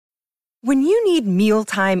When you need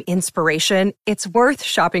mealtime inspiration, it's worth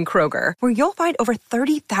shopping Kroger, where you'll find over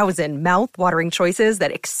 30,000 mouth-watering choices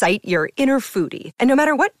that excite your inner foodie. And no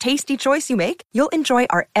matter what tasty choice you make, you'll enjoy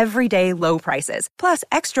our everyday low prices, plus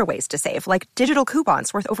extra ways to save, like digital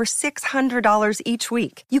coupons worth over $600 each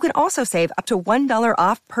week. You can also save up to $1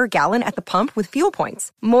 off per gallon at the pump with fuel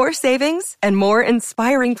points. More savings and more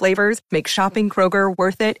inspiring flavors make shopping Kroger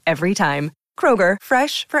worth it every time. Kroger,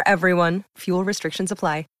 fresh for everyone. Fuel restrictions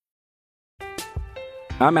apply.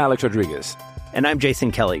 I'm Alex Rodriguez. And I'm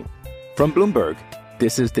Jason Kelly. From Bloomberg,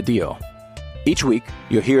 this is The Deal. Each week,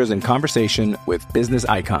 you'll hear us in conversation with business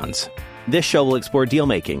icons. This show will explore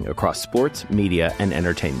deal-making across sports, media, and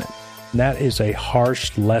entertainment. That is a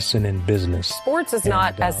harsh lesson in business. Sports is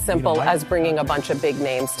not as simple as bringing a bunch of big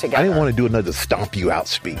names together. I didn't want to do another stomp you out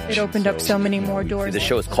speech. It opened up so many more doors. The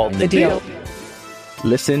show is called The Deal.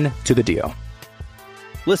 Listen to The Deal.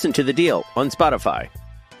 Listen to The Deal on Spotify.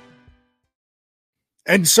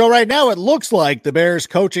 And so right now it looks like the Bears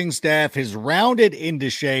coaching staff has rounded into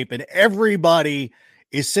shape and everybody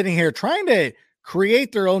is sitting here trying to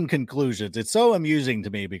create their own conclusions. It's so amusing to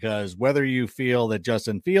me because whether you feel that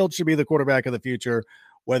Justin Fields should be the quarterback of the future,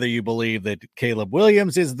 whether you believe that Caleb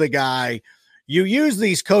Williams is the guy, you use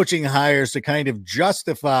these coaching hires to kind of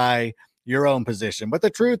justify your own position. But the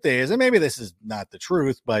truth is, and maybe this is not the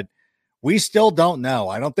truth, but we still don't know.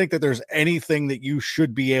 I don't think that there's anything that you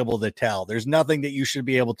should be able to tell. There's nothing that you should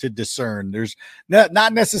be able to discern. There's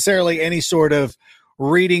not necessarily any sort of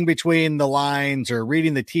reading between the lines or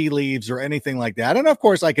reading the tea leaves or anything like that. And of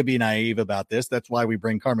course, I could be naive about this. That's why we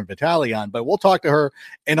bring Carmen Vitali on, but we'll talk to her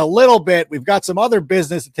in a little bit. We've got some other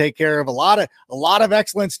business to take care of. A lot of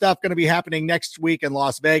excellent stuff going to be happening next week in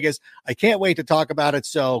Las Vegas. I can't wait to talk about it.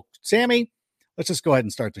 So, Sammy, let's just go ahead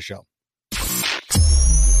and start the show.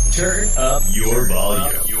 Turn up your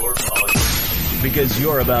volume. Because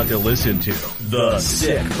you're about to listen to The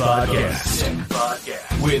Sick Podcast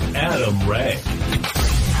with Adam Ray. Trying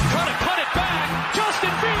to cut it back.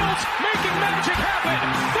 Justin Fields making magic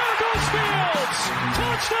happen. There goes Fields.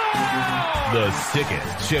 Touchdown. The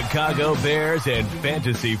sickest Chicago Bears and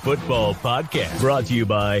fantasy football podcast. Brought to you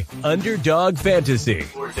by Underdog Fantasy.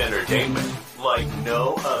 Sports entertainment like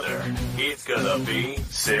no other. It's gonna be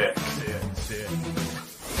sick.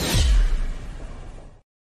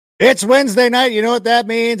 It's Wednesday night. You know what that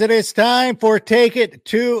means? It is time for Take It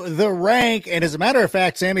to the Rank. And as a matter of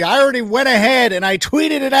fact, Sammy, I already went ahead and I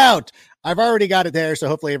tweeted it out. I've already got it there. So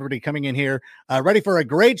hopefully everybody coming in here ready for a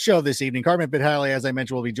great show this evening. Carmen Vitali, as I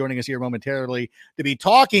mentioned, will be joining us here momentarily to be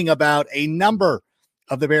talking about a number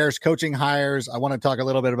of the Bears coaching hires. I want to talk a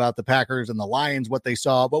little bit about the Packers and the Lions, what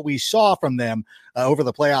we saw from them over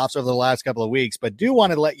the playoffs over the last couple of weeks. But do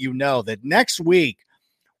want to let you know that next week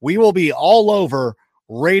we will be all over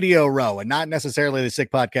Radio Row, and not necessarily the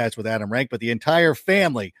Sick Podcast with Adam Rank, but the entire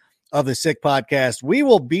family of the Sick Podcast. We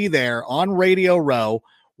will be there on Radio Row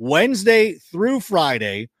Wednesday through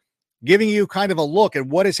Friday, giving you kind of a look at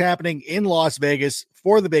what is happening in Las Vegas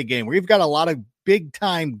for the big game. We've got a lot of big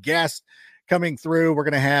time guests coming through. We're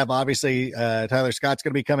going to have, obviously, Tyler Scott's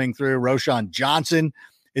going to be coming through. Roshan Johnson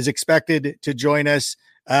is expected to join us.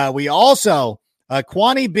 We also,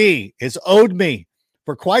 Kwani B has owed me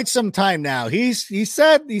for quite some time now. He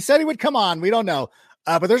said he would come on. We don't know.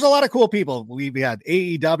 But there's a lot of cool people. We had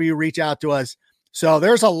AEW reach out to us. So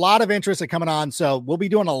there's a lot of interest in coming on. So we'll be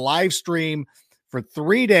doing a live stream for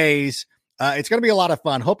 3 days. It's going to be a lot of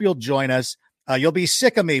fun. Hope you'll join us. You'll be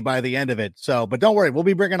sick of me by the end of it. So, but don't worry, we'll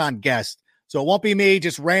be bringing on guests. So it won't be me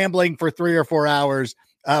just rambling for 3 or 4 hours.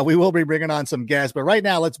 We will be bringing on some guests. But right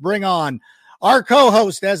now, let's bring on our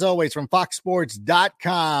co-host, as always, from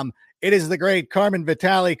foxsports.com. It is the great Carmen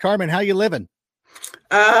Vitali. Carmen, how you living?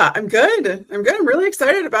 I'm good. I'm really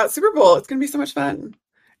excited about Super Bowl. It's going to be so much fun.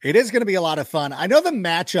 It is going to be a lot of fun. I know the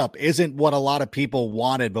matchup isn't what a lot of people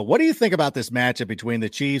wanted, but what do you think about this matchup between the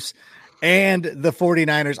Chiefs and the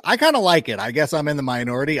 49ers? I kind of like it. I guess I'm in the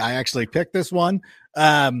minority. I actually picked this one.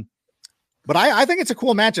 But I think it's a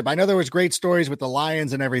cool matchup. I know there was great stories with the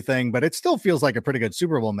Lions and everything, but it still feels like a pretty good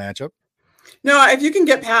Super Bowl matchup. No, if you can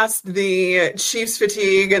get past the Chiefs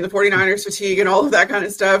fatigue and the 49ers fatigue and all of that kind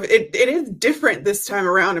of stuff, it is different this time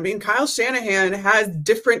around. I mean, Kyle Shanahan has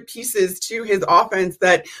different pieces to his offense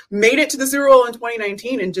that made it to the Super Bowl in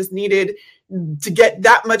 2019 and just needed to get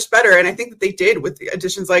that much better. And I think that they did with the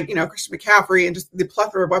additions like, Christian McCaffrey and just the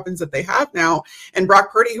plethora of weapons that they have now. And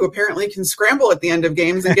Brock Purdy, who apparently can scramble at the end of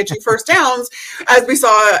games and get you first downs, as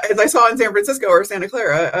I saw in San Francisco or Santa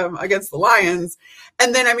Clara against the Lions.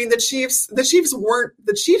 And then, I mean, the Chiefs weren't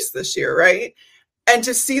the Chiefs this year, right? And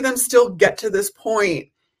to see them still get to this point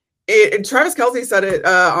Travis Kelce said it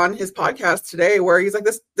on his podcast today, where he's like,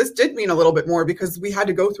 this did mean a little bit more because we had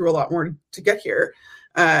to go through a lot more to get here.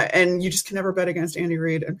 And you just can never bet against Andy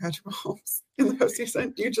Reid and Patrick Mahomes in the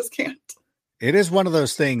postseason. You just can't. It is one of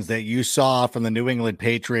those things that you saw from the New England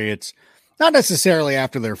Patriots, not necessarily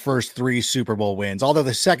after their first 3 Super Bowl wins, although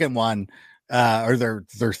the second one or their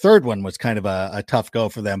third one was kind of a tough go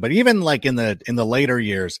for them. But even like in the later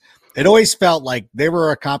years, it always felt like they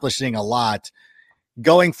were accomplishing a lot,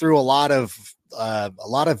 going through a lot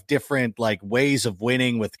of different like ways of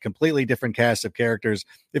winning with completely different cast of characters.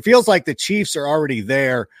 It feels like the Chiefs are already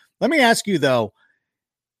there. Let me ask you though.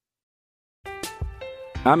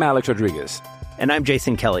 I'm Alex Rodriguez. And I'm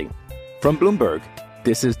Jason Kelly. From Bloomberg,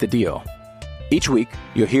 this is The Deal. Each week,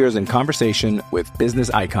 you'll hear us in conversation with business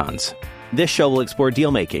icons. This show will explore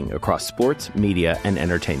deal-making across sports, media, and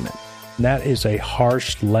entertainment. That is a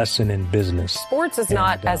harsh lesson in business. Sports is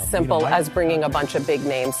not as simple as bringing a bunch of big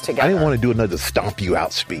names together. I didn't want to do another stomp you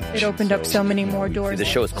out speech. It opened up so many more doors. The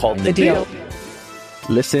show is called The Deal.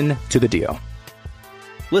 Listen to The Deal.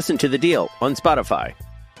 Listen to The Deal on Spotify.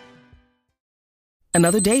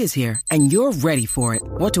 Another day is here, and you're ready for it.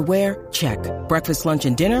 What to wear? Check. Breakfast, lunch,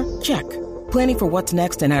 and dinner? Check. Planning for what's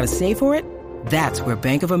next and how to save for it? That's where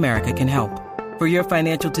Bank of America can help. For your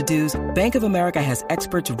financial to-dos, Bank of America has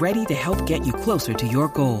experts ready to help get you closer to your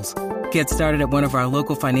goals. Get started at one of our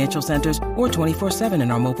local financial centers or 24/7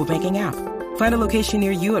 in our mobile banking app. Find a location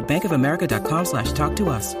near you at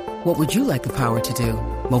bankofamerica.com/talktous. What would you like the power to do?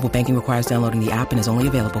 Mobile banking requires downloading the app and is only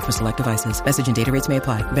available for select devices. Message and data rates may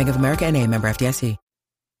apply. Bank of America NA, member FDIC.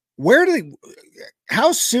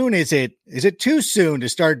 How soon is it? Is it too soon to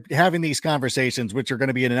start having these conversations, which are going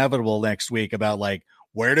to be inevitable next week, about like,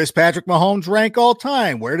 where does Patrick Mahomes rank all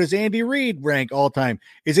time? Where does Andy Reid rank all time?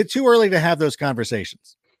 Is it too early to have those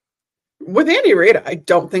conversations? With Andy Reid, I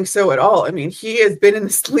don't think so at all. I mean, he has been in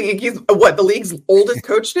this league. He's the league's oldest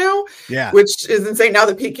coach now, yeah, which is insane now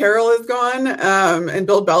that Pete Carroll is gone and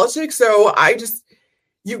Bill Belichick. So I just,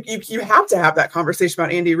 you have to have that conversation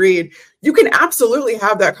about Andy Reid. You can absolutely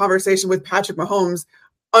have that conversation with Patrick Mahomes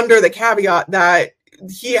under the caveat that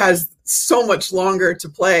he has so much longer to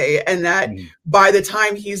play, and that by the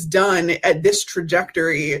time he's done at this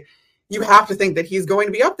trajectory, you have to think that he's going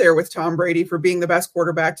to be up there with Tom Brady for being the best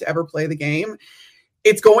quarterback to ever play the game.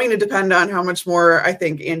 It's going to depend on how much more I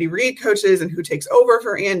think Andy Reid coaches and who takes over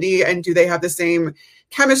for Andy, and do they have the same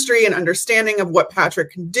chemistry and understanding of what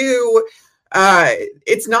Patrick can do.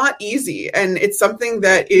 It's not easy, and it's something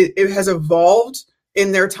that it has evolved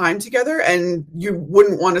in their time together, and you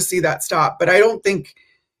wouldn't want to see that stop. But I don't think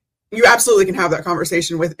you absolutely can have that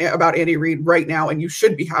conversation about Andy Reid right now, and you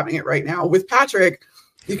should be having it right now. With Patrick,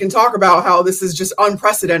 you can talk about how this is just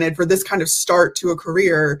unprecedented for this kind of start to a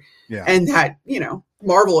career, and that,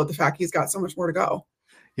 marvel at the fact he's got so much more to go.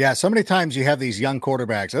 Yeah, so many times you have these young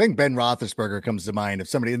quarterbacks. I think Ben Roethlisberger comes to mind of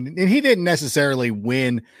somebody, and he didn't necessarily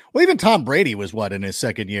win. Well, even Tom Brady was in his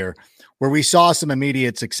second year, where we saw some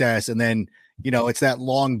immediate success, and then it's that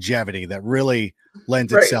longevity that really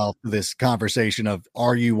lends itself to this conversation of,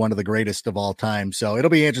 are you one of the greatest of all time? So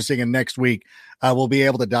it'll be interesting. And next week we'll be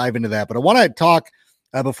able to dive into that. But I want to talk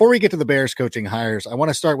before we get to the Bears coaching hires. I want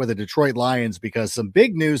to start with the Detroit Lions, because some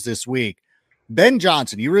big news this week. Ben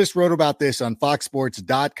Johnson, you just wrote about this on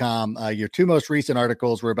foxsports.com. Your 2 most recent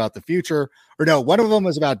articles were about the future, or no, one of them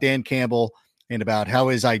was about Dan Campbell and about how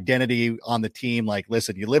his identity on the team, like,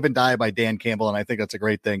 listen, you live and die by Dan Campbell. And I think that's a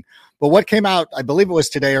great thing. But what came out, I believe it was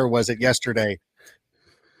today, or was it yesterday?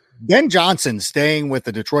 Ben Johnson staying with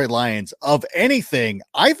the Detroit Lions. Of anything,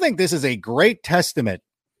 I think this is a great testament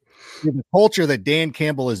to the culture that Dan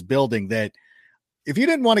Campbell is building, that if you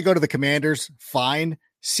didn't want to go to the Commanders, fine.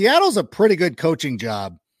 Seattle's a pretty good coaching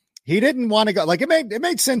job. He didn't want to go, like, it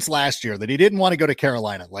made sense last year that he didn't want to go to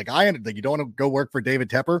Carolina. Like, you don't want to go work for David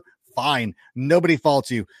Tepper. Fine. Nobody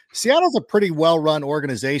faults you. Seattle's a pretty well-run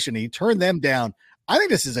organization. He turned them down. I think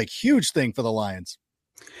this is a huge thing for the Lions.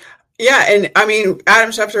 Yeah. And I mean,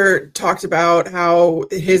 Adam Schefter talked about how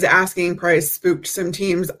his asking price spooked some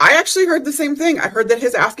teams. I actually heard the same thing. I heard that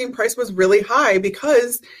his asking price was really high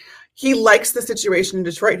because he likes the situation in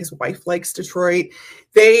Detroit. His wife likes Detroit.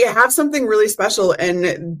 They have something really special.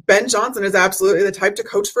 And Ben Johnson is absolutely the type to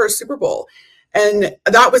coach for a Super Bowl. And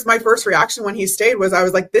that was my first reaction when he stayed, was I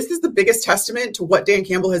was like, this is the biggest testament to what Dan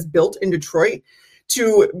Campbell has built in Detroit,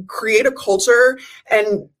 to create a culture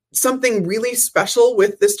and something really special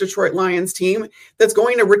with this Detroit Lions team that's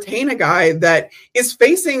going to retain a guy that is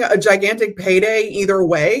facing a gigantic payday either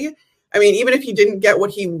way. I mean, even if he didn't get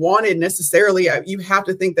what he wanted necessarily, you have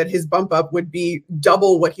to think that his bump up would be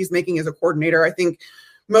double what he's making as a coordinator. I think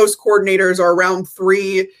most coordinators are around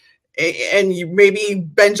 3 and maybe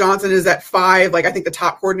Ben Johnson is at 5. Like, I think the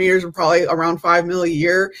top coordinators are probably around $5 million a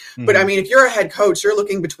year. Mm-hmm. But I mean, if you're a head coach, you're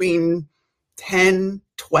looking between 10,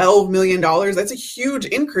 $12 million. That's a huge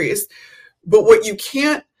increase. But what you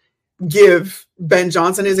can't give Ben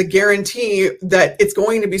Johnson is a guarantee that it's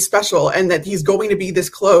going to be special and that he's going to be this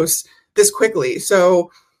close this quickly.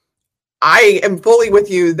 So I am fully with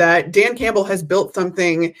you that Dan Campbell has built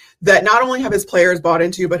something that not only have his players bought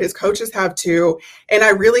into, but his coaches have too. And I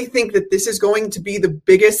really think that this is going to be the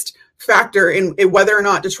biggest factor in whether or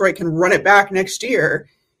not Detroit can run it back next year,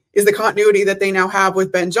 is the continuity that they now have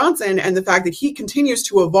with Ben Johnson and the fact that he continues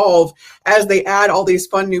to evolve as they add all these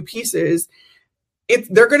fun new pieces.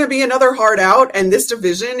 They're going to be another hard out, and this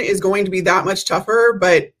division is going to be that much tougher,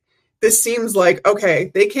 but this seems like,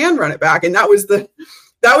 okay, they can run it back. And that was the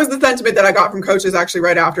sentiment that I got from coaches actually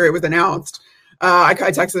right after it was announced. I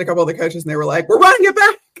texted a couple of the coaches and they were like, we're running it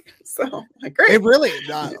back. So like, great. It really,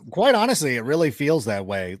 quite honestly, it really feels that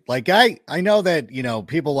way. Like I know that,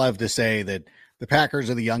 people love to say that the Packers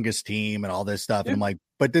are the youngest team and all this stuff. Yeah. And I'm like,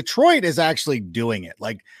 but Detroit is actually doing it.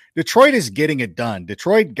 Like Detroit is getting it done.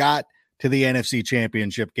 Detroit got to the NFC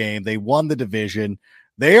Championship game. They won the division.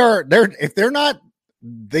 If they're not,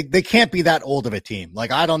 they can't be that old of a team.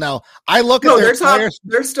 Like, I don't know. I look at their players.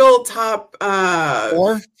 They're still top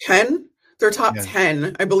 10. They're top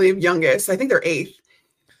 10, I believe, youngest. I think they're 8th.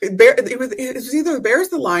 It was either the Bears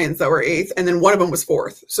or the Lions that were 8th, and then one of them was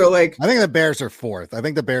 4th. So, like, I think the Bears are 4th. I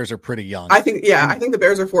think the Bears are pretty young. I think the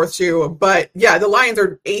Bears are 4th too. But yeah, the Lions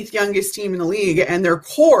are 8th youngest team in the league, and their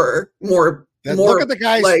core more. Look at the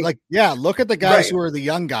guys look at the guys who are the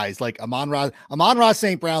young guys, like Amon-Ra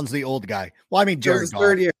St. Brown's the old guy. Well, I mean, Jared Goff,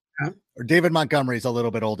 third year. Or David Montgomery's a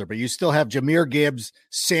little bit older, but you still have Jahmyr Gibbs,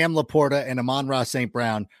 Sam Laporta, and Amon-Ra St.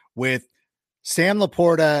 Brown, with Sam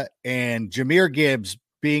Laporta and Jahmyr Gibbs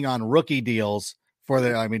being on rookie deals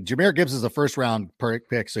Jahmyr Gibbs is a first round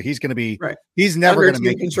pick, so he's going to be he's never going to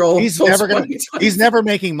make control. He's never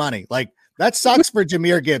making money. Like, that sucks for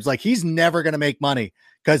Jahmyr Gibbs. Like, he's never going to make money.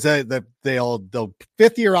 Because they'll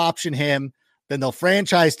 5th-year option him, then they'll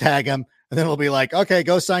franchise tag him, and then we'll be like, okay,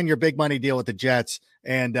 go sign your big money deal with the Jets,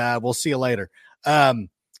 and we'll see you later. Sam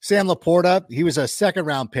Laporta, he was a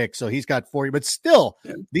 2nd-round pick, so he's got 40. But still,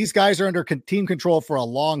 these guys are under team control for a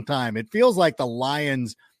long time. It feels like the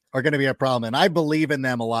Lions are going to be a problem, and I believe in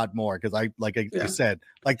them a lot more because I said,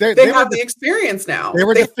 like they have the experience now. They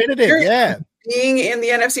were definitive, being in the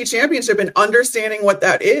NFC Championship and understanding what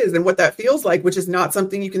that is and what that feels like, which is not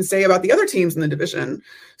something you can say about the other teams in the division.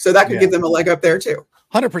 So that could give them a leg up there too.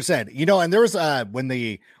 100%. And there was when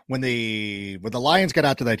the Lions got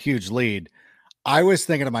out to that huge lead, I was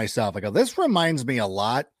thinking to myself, I go, this reminds me a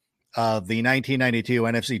lot of the 1992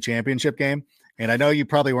 NFC Championship game. And I know you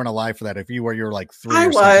probably weren't alive for that. If you were, you're like 3. I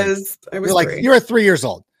was three. You were 3 years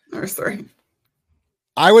old. I was 3.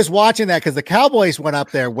 I was watching that because the Cowboys went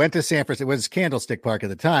up there, went to San Francisco. It was Candlestick Park at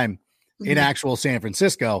the time, in actual San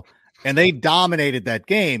Francisco, and they dominated that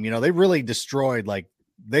game. They really destroyed,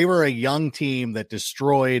 they were a young team that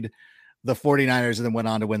destroyed the 49ers and then went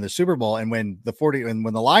on to win the Super Bowl. And when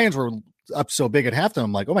the Lions were up so big at halftime,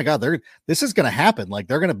 I'm like, oh my God, this is going to happen. Like,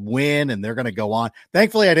 they're going to win and they're going to go on.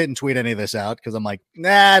 Thankfully, I didn't tweet any of this out because I'm like,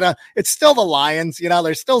 nah, it's still the Lions.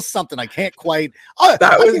 There's still something I can't quite.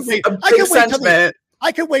 That was a big sentiment.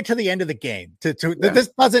 I could wait till the end of the game this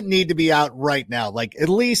doesn't need to be out right now. Like, at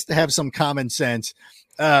least have some common sense.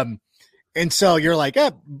 And so you're like,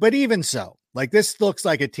 but even so, like, this looks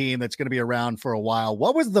like a team that's going to be around for a while.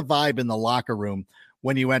 What was the vibe in the locker room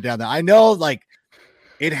when you went down there? I know, like,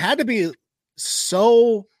 it had to be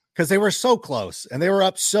so, because they were so close and they were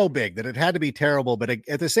up so big that it had to be terrible. But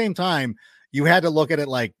at the same time, you had to look at it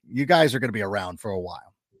like, you guys are going to be around for a while.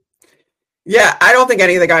 Yeah, I don't think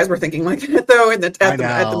any of the guys were thinking like that though. At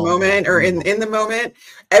the moment, or in the moment,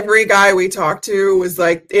 every guy we talked to was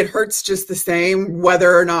like, it hurts just the same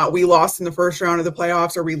whether or not we lost in the first round of the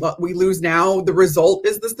playoffs or we lose now. The result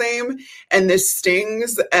is the same, and this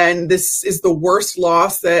stings. And this is the worst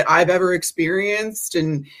loss that I've ever experienced.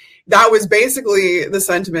 And that was basically the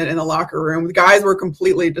sentiment in the locker room. The guys were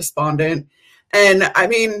completely despondent. And I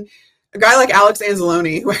mean, a guy like Alex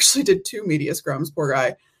Anzalone, who actually did 2 media scrums, poor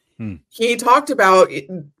guy. He talked about,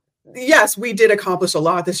 yes, we did accomplish a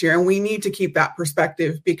lot this year, and we need to keep that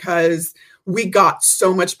perspective because we got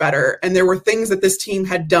so much better. And there were things that this team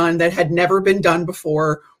had done that had never been done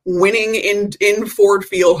before, winning in Ford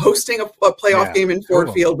Field, hosting a playoff game in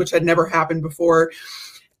Ford Field, which had never happened before,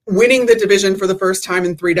 winning the division for the first time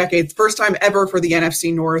in 3 decades, first time ever for the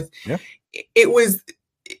NFC North. Yeah. It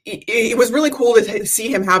was really cool to see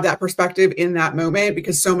him have that perspective in that moment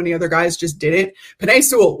because so many other guys just didn't. Penei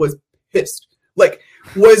Sewell was pissed. Like,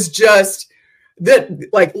 was just that,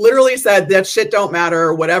 like, literally said that shit don't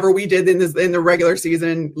matter. Whatever we did in the regular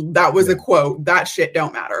season, that was a quote. That shit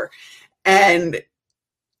don't matter. And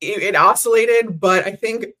it oscillated, but I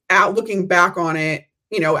think looking back on it,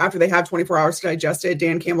 after they had 24 hours to digest it,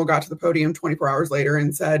 Dan Campbell got to the podium 24 hours later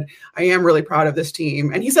and said, I am really proud of this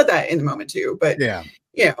team. And he said that in the moment too, but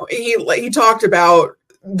he talked about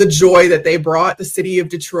the joy that they brought the city of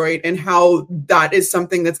Detroit and how that is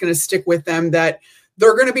something that's going to stick with them, that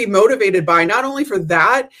they're going to be motivated by, not only for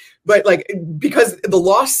that, but like, because the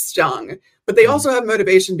loss stung, but they also have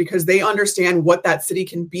motivation because they understand what that city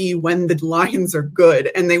can be when the Lions are good,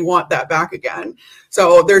 and they want that back again.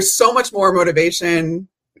 So there's so much more motivation,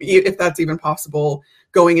 if that's even possible,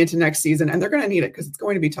 going into next season, and they're going to need it because it's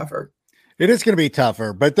going to be tougher. It is going to be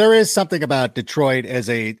tougher, but there is something about Detroit as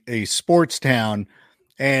a sports town.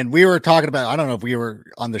 And we were talking about, I don't know if we were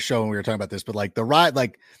on the show when we were talking about this, but like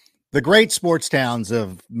the great sports towns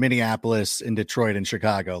of Minneapolis and Detroit and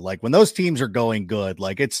Chicago, like when those teams are going good,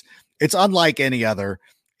 like it's unlike any other,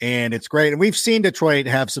 and it's great. And we've seen Detroit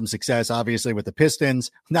have some success, obviously, with the Pistons,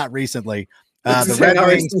 not recently. The Red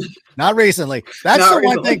Wings, not recently. That's the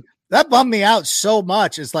one thing that bummed me out so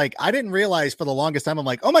much, is like, I didn't realize for the longest time. I'm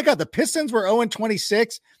like, oh my God, the Pistons were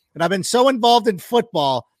 0-26, and I've been so involved in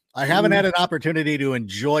football, I haven't had an opportunity to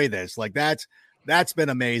enjoy this. Like that's been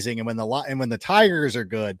amazing. And when the Tigers are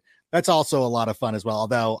good, that's also a lot of fun as well.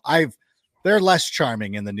 Although they're less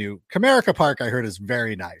charming in the new Comerica Park. I heard is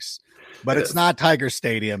very nice, but it's not Tiger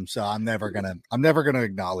Stadium. So I'm never gonna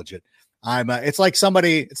acknowledge it. It's like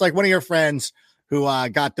one of your friends who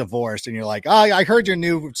got divorced, and you're like, oh, I heard your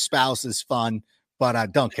new spouse is fun, but I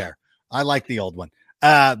don't care. I like the old one.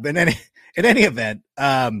 In any event,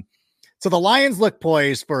 so the Lions look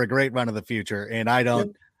poised for a great run of the future, and I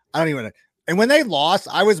don't even. And when they lost,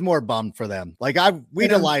 I was more bummed for them. Like we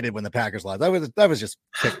delighted when the Packers lost.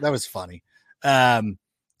 That was funny. And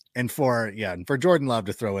for Jordan Love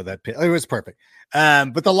to throw with that pit, it was perfect.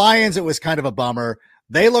 But the Lions, it was kind of a bummer.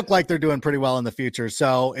 They look like they're doing pretty well in the future.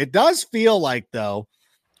 So it does feel like, though,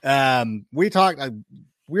 we were talking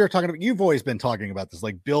about, you've always been talking about this,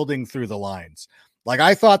 like building through the lines. Like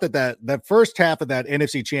I thought that first half of that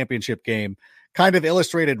NFC Championship game kind of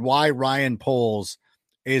illustrated why Ryan Poles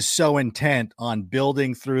is so intent on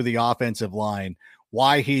building through the offensive line,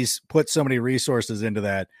 why he's put so many resources into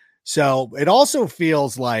that. So it also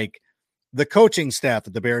feels like the coaching staff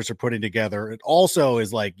that the Bears are putting together, it also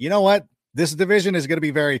is like, you know what? This division is going to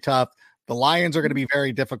be very tough. The Lions are going to be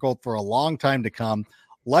very difficult for a long time to come.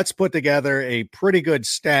 Let's put together a pretty good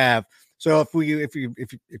staff. So if we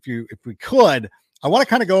could, I want to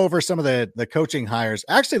kind of go over some of the coaching hires.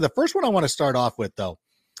 Actually, the first one I want to start off with, though,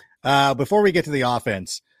 before we get to the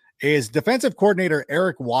offense, is defensive coordinator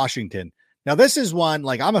Eric Washington. Now, this is one,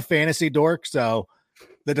 like, I'm a fantasy dork, so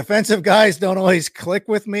the defensive guys don't always click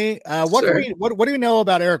with me. What do you know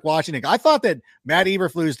about Eric Washington? I thought that Matt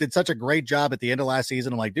Eberflus did such a great job at the end of last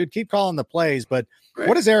season. I'm like, dude, keep calling the plays, but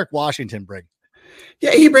What does Eric Washington bring?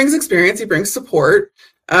 Yeah, he brings experience. He brings support.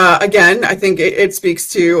 Again, I think it speaks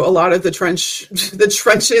to a lot of the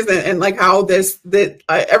trenches and like how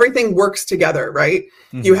everything works together, right?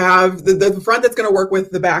 Mm-hmm. You have the front that's going to work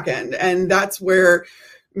with the back end. And that's where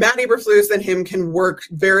Matt Eberflus and him can work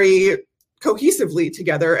very cohesively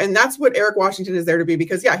together. And that's what Eric Washington is there to be,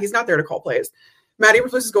 because he's not there to call plays. Matt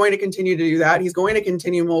Eberflus is going to continue to do that. He's going to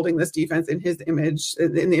continue molding this defense in his image,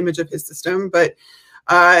 in the image of his system. But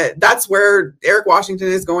that's where Eric Washington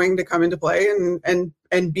is going to come into play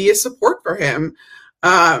and be a support for him.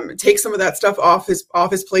 Take some of that stuff off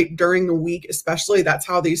his plate during the week, especially. That's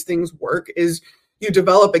how these things work, is you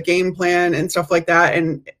develop a game plan and stuff like that.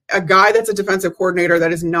 And a guy that's a defensive coordinator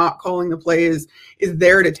that is not calling the plays is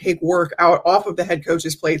there to take work off of the head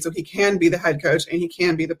coach's plate, so he can be the head coach and he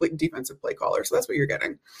can be the defensive play caller. So that's what you're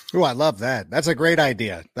getting. Oh, I love that. That's a great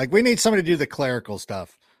idea. Like, we need somebody to do the clerical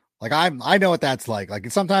stuff. Like, I know what that's like.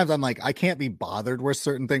 Like, sometimes I'm like, I can't be bothered with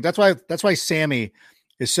certain things. That's why Sammy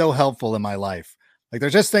is so helpful in my life. Like,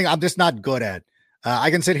 there's just things I'm just not good at.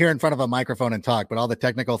 I can sit here in front of a microphone and talk, but all the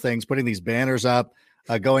technical things, putting these banners up,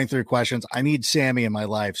 going through questions, I need Sammy in my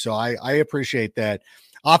life. So I appreciate that.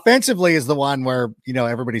 Offensively is the one where,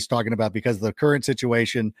 everybody's talking about, because of the current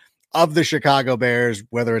situation of the Chicago Bears,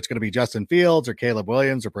 whether it's going to be Justin Fields or Caleb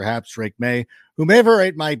Williams or perhaps Drake May, whomever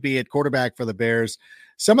it might be at quarterback for the Bears.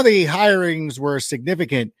 Some of the hirings were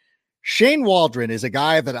significant. Shane Waldron is a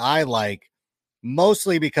guy that I like,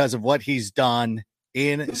 mostly because of what he's done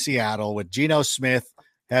in Seattle with Geno Smith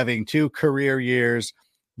having 2 career years.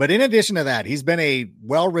 But in addition to that, he's been a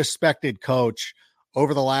well-respected coach –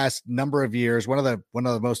 over the last number of years, one of the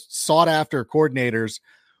most sought after coordinators.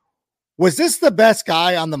 Was this the best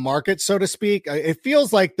guy on the market, so to speak? It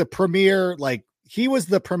feels like the premier, like he was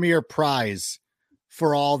the premier prize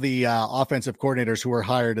for all the offensive coordinators who were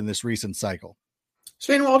hired in this recent cycle.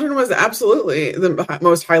 Shane Waldron was absolutely the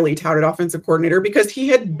most highly touted offensive coordinator because he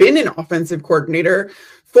had been an offensive coordinator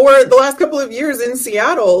for the last couple of years in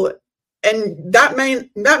Seattle. And that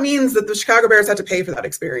means that the Chicago Bears had to pay for that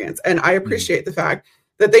experience. And I appreciate the fact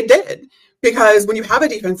that they did. Because when you have a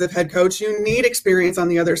defensive head coach, you need experience on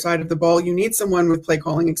the other side of the ball. You need someone with play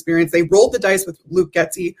calling experience. They rolled the dice with Luke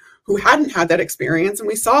Getsy, who hadn't had that experience, and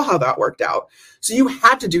we saw how that worked out. So you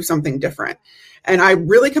had to do something different. And I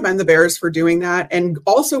really commend the Bears for doing that, and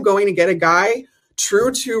also going to get a guy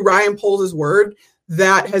true to Ryan Poles' word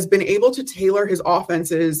that has been able to tailor his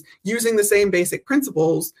offenses using the same basic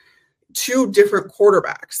principles to different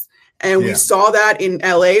quarterbacks. And we saw that in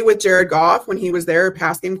LA with Jared Goff when he was their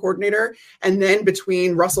pass game coordinator, and then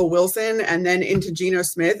between Russell Wilson and then into Geno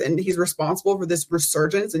Smith. And he's responsible for this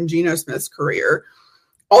resurgence in Geno Smith's career.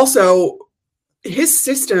 Also, his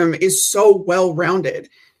system is so well-rounded.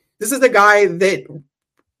 This is a guy that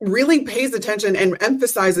really pays attention and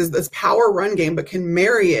emphasizes this power run game, but can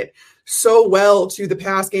marry it so well to the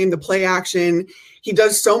pass game, the play action. He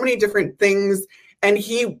does so many different things. And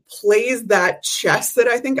he plays that chess that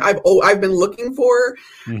I think I've been looking for.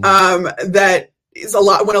 That is a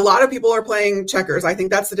lot when a lot of people are playing checkers. I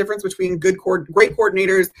think that's the difference between great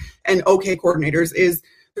coordinators and okay coordinators. Is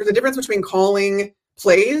there's a difference between calling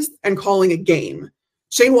plays and calling a game.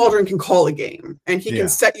 Shane Waldron can call a game, and he can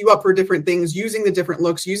set you up for different things using the different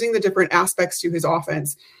looks, using the different aspects to his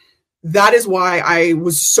offense. That is why I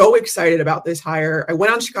was so excited about this hire. I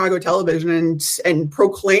went on Chicago television and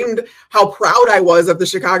proclaimed how proud I was of the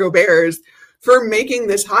Chicago Bears for making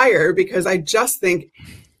this hire, because I just think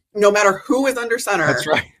no matter who is under center, that's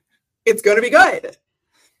right, it's going to be good.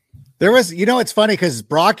 There was, it's funny because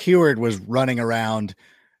Brock Heward was running around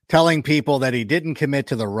telling people that he didn't commit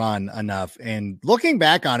to the run enough. And looking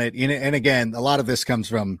back on it, and again, a lot of this comes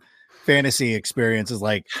from fantasy experiences,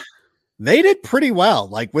 like, they did pretty well,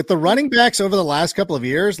 like with the running backs over the last couple of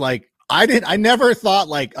years. Like I never thought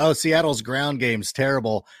like, oh, Seattle's ground game's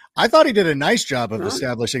terrible. I thought he did a nice job of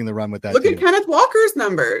establishing the run with that. Look at Kenneth Walker's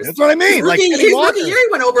numbers. That's what I mean. His rookie year,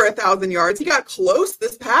 he went over 1,000 yards. He got close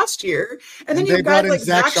this past year. And then you've got like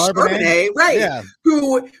Zach Charbonnet, right? Yeah.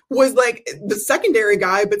 Who was like the secondary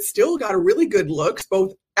guy, but still got a really good looks,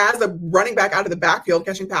 both as a running back out of the backfield,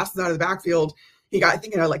 catching passes out of the backfield. He got, I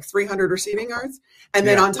think, like 300 receiving yards. And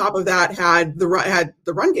then on top of that, had the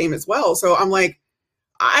run game as well. So I'm like,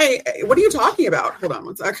 what are you talking about? Hold on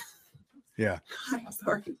one sec. Yeah. I'm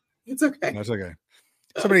sorry. It's okay. That's okay.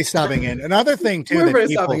 Somebody's stopping in. Another thing too.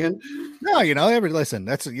 Everybody's stopping in. No, listen,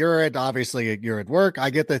 you're at work. I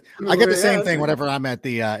get the same thing whenever I'm at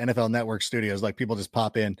the NFL Network studios. Like people just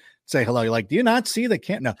pop in, say hello. You're like, do you not see the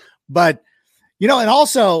can't? No, but and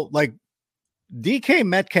also like DK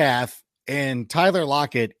Metcalf and Tyler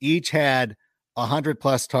Lockett each had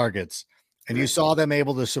 100+ targets, and you saw them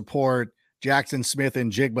able to support Jackson Smith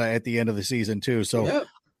and Jigba at the end of the season too. So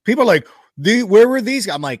people are like, where were these?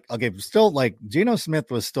 I'm like, okay, still like Geno Smith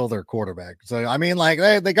was still their quarterback. So I mean, like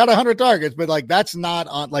they got 100 targets, but like that's not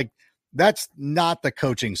the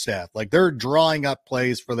coaching staff. Like they're drawing up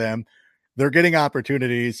plays for them. They're getting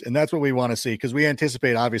opportunities, and that's what we want to see, because we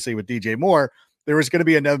anticipate obviously with DJ Moore there was going to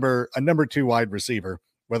be a number 2 wide receiver.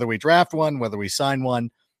 Whether we draft one, whether we sign one,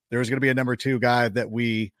 there's going to be a number 2 guy that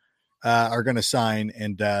we are going to sign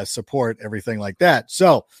and support, everything like that.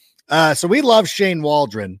 So we love Shane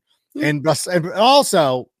Waldron. And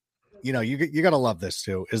also, you got to love this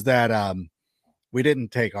too, is that we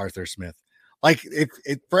didn't take Arthur Smith. Like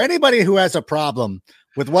for anybody who has a problem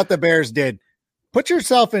with what the Bears did, put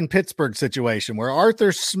yourself in Pittsburgh situation where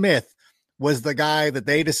Arthur Smith was the guy that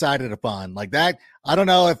they decided upon. Like that, I don't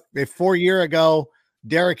know if 4 years ago,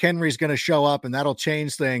 Derrick Henry's going to show up and that'll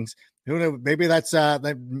change things. Who knows? Maybe that's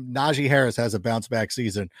Najee Harris has a bounce back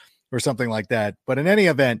season or something like that. But in any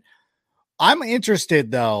event, I'm interested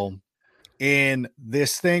though in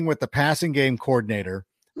this thing with the passing game coordinator.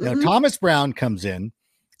 Now Thomas Brown comes in,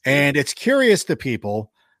 and it's curious to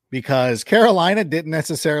people because Carolina didn't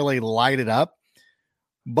necessarily light it up.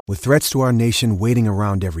 But with threats to our nation waiting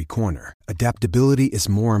around every corner, adaptability is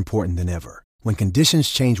more important than ever. When conditions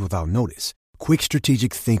change without notice, quick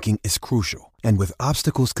strategic thinking is crucial. And with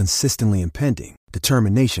obstacles consistently impending,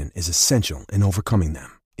 determination is essential in overcoming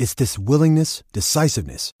them. It's this willingness,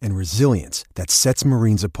 decisiveness, and resilience that sets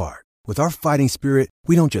Marines apart. With our fighting spirit,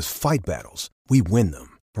 we don't just fight battles, we win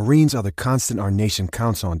them. Marines are the constant our nation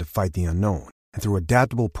counts on to fight the unknown. And through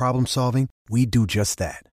adaptable problem solving, we do just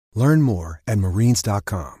that. Learn more at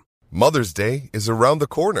Marines.com. Mother's Day is around the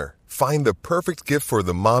corner. Find the perfect gift for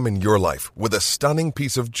the mom in your life with a stunning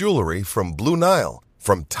piece of jewelry from Blue Nile.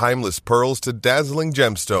 From timeless pearls to dazzling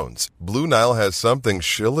gemstones, Blue Nile has something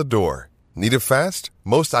she'll adore. Need it fast?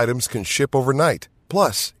 Most items can ship overnight.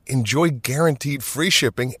 Plus, enjoy guaranteed free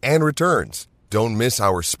shipping and returns. Don't miss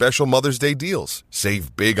our special Mother's Day deals.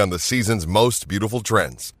 Save big on the season's most beautiful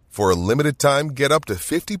trends. For a limited time, get up to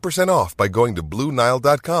 50% off by going to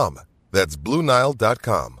BlueNile.com. That's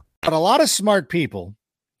BlueNile.com. But a lot of smart people,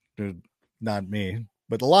 not me,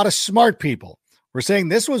 but a lot of smart people were saying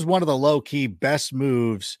this was one of the low-key best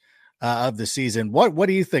moves of the season. What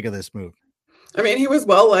do you think of this move? I mean, he was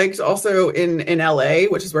well liked also in LA,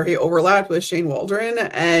 which is where he overlapped with Shane Waldron.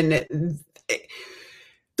 And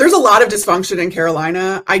there's a lot of dysfunction in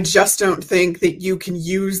Carolina. I just don't think that you can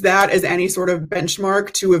use that as any sort of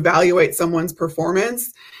benchmark to evaluate someone's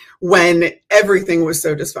performance when everything was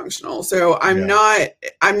so dysfunctional. So I'm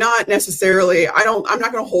not necessarily, I'm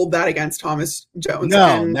not going to hold that against Thomas Jones.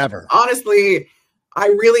 No, and never. Honestly, I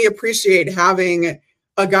really appreciate having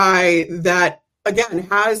a guy that, again,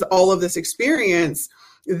 has all of this experience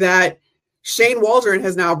that Shane Waldron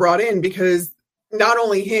has now brought in, because not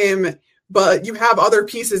only him, but you have other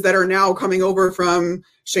pieces that are now coming over from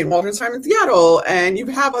Shane Waldron's time in Seattle, and you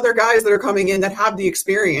have other guys that are coming in that have the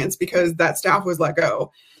experience because that staff was let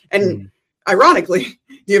go. And ironically,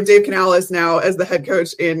 you have Dave Canales now as the head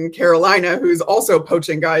coach in Carolina, who's also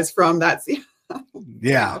poaching guys from that Seattle.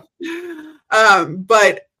 Yeah.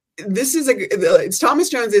 But this is Thomas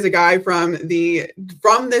Jones is a guy from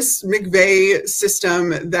this McVay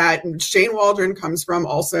system that Shane Waldron comes from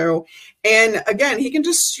also. And again, he can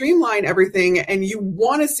just streamline everything, and you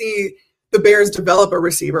want to see the Bears develop a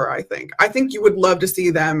receiver. I think you would love to see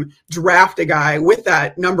them draft a guy with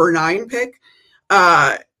that number 9 pick.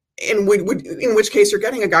 In which case you're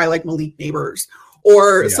getting a guy like Malik Neighbors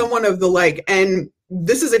or someone of the like. And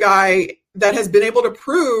this is a guy that has been able to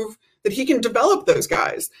prove that he can develop those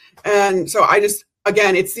guys. And so it's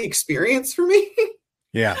the experience for me.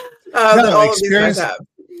 Yeah.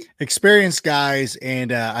 Experienced guys.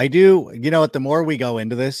 And I do, the more we go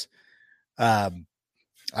into this, I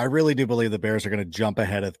really do believe the Bears are going to jump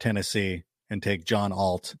ahead of Tennessee and take John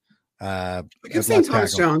Alt. I kept saying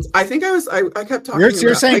Thomas Jones. I think I kept talking.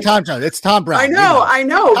 You're saying Tom Jones. It's Tom Brown. I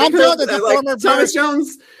know. Tom Brown, the former Thomas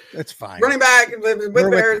Jones. That's fine. Running back with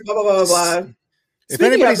Bears. Blah blah blah blah. If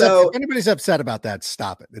anybody's upset about that,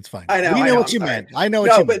 stop it. It's fine. I know. We know what you meant. I know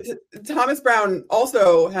what you meant. But Thomas Brown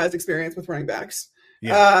also has experience with running backs.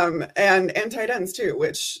 Yeah. And tight ends too,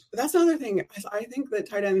 which that's another thing. I think that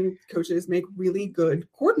tight end coaches make really good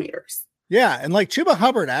coordinators. Yeah, and like Chuba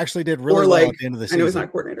Hubbard actually did really well at the end of the season. I know he's not a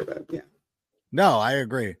coordinator, but yeah. No, I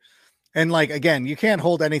agree. And like, again, you can't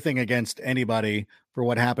hold anything against anybody for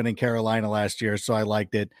what happened in Carolina last year, so I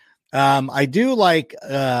liked it. I do like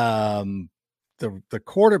the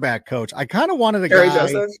quarterback coach. I kind of wanted a Gary guy.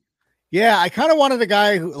 Joseph. Yeah, I kind of wanted a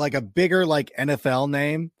guy who like a bigger like NFL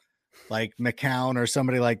name, like McCown or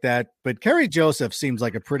somebody like that. But Kerry Joseph seems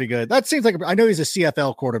like a pretty good. That seems like I know he's a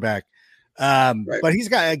CFL quarterback. But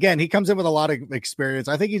he comes in with a lot of experience.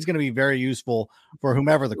 I think he's going to be very useful for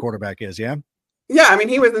whomever the quarterback is. Yeah. Yeah. I mean,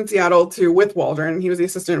 he was in Seattle too with Waldron. He was the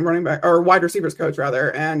assistant running back or wide receivers coach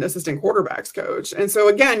rather, and assistant quarterbacks coach. And so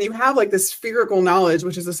again, you have like this spherical knowledge,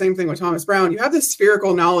 which is the same thing with Thomas Brown. You have this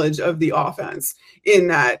spherical knowledge of the offense in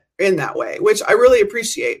that way, which I really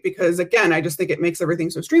appreciate because again, I just think it makes everything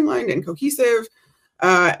so streamlined and cohesive,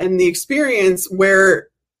 and the experience where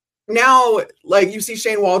now, like you see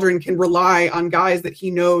Shane Waldron can rely on guys that he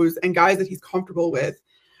knows and guys that he's comfortable with,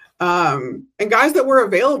 and guys that were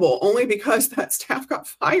available only because that staff got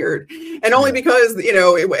fired and only because,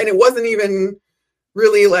 it wasn't even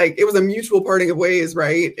really like, it was a mutual parting of ways,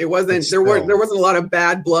 right? It wasn't, there wasn't a lot of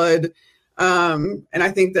bad blood. And I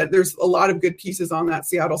think that there's a lot of good pieces on that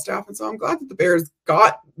Seattle staff. And so I'm glad that the Bears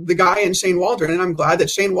got the guy in Shane Waldron. And I'm glad that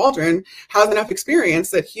Shane Waldron has enough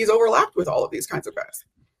experience that he's overlapped with all of these kinds of guys.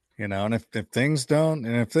 And if things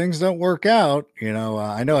don't work out,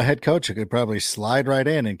 I know a head coach who could probably slide right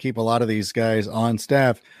in and keep a lot of these guys on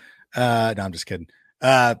staff. No, I'm just kidding.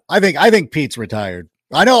 I think Pete's retired.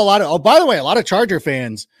 I know by the way, a lot of Charger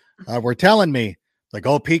fans were telling me like,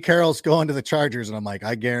 oh, Pete Carroll's going to the Chargers. And I'm like,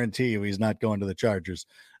 I guarantee you he's not going to the Chargers.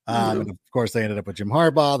 And of course they ended up with Jim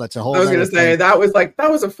Harbaugh. That's a whole, I was going to say that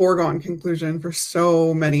was a foregone conclusion for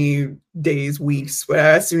so many days, weeks, but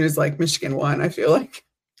as soon as like Michigan won, I feel like.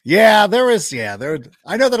 Yeah,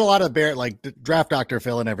 I know that a lot of like Draft Dr.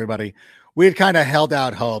 Phil and everybody, we had kind of held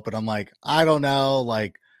out hope, but I'm like, I don't know.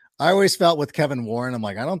 Like I always felt with Kevin Warren, I'm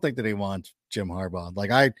like, I don't think that he wants Jim Harbaugh.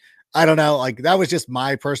 Like I don't know. Like that was just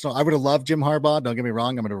my personal, I would have loved Jim Harbaugh. Don't get me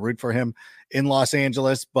wrong. I'm going to root for him in Los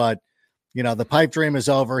Angeles, but the pipe dream is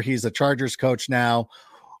over. He's the Chargers coach now.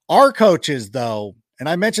 Our coaches though, and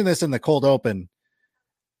I mentioned this in the cold open,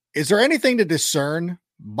 is there anything to discern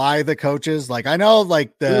by the coaches? Like I know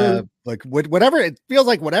like whatever, it feels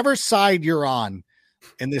like whatever side you're on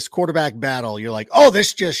in this quarterback battle, you're like, oh,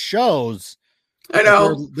 this just shows I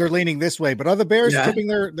know they're leaning this way, but are the Bears tipping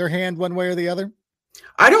their hand one way or the other?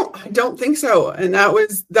 I don't think so. And that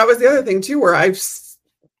was the other thing too, where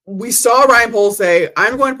we saw Ryan Poles say,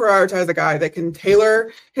 I'm going to prioritize a guy that can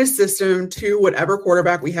tailor his system to whatever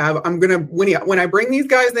quarterback we have. I'm going to, when I bring these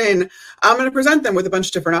guys in, I'm going to present them with a bunch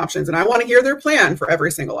of different options. And I want to hear their plan for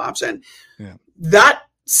every single option. Yeah. That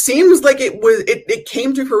seems like it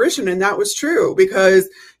came to fruition. And that was true because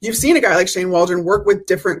you've seen a guy like Shane Waldron work with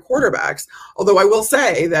different quarterbacks. Although I will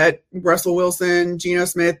say that Russell Wilson, Geno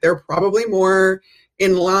Smith, they're probably more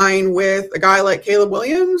in line with a guy like Caleb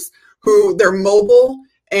Williams, who they're mobile,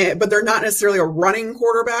 but they're not necessarily a running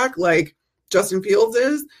quarterback like Justin Fields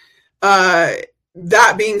is.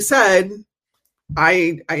 That being said,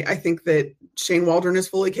 I think that Shane Waldron is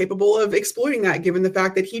fully capable of exploiting that, given the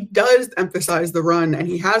fact that he does emphasize the run and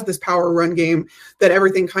he has this power run game that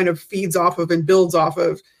everything kind of feeds off of and builds off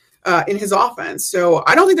of in his offense. So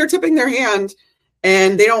I don't think they're tipping their hand,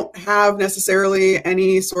 and they don't have necessarily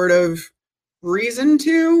any sort of reason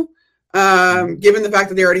to, given the fact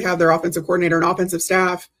that they already have their offensive coordinator and offensive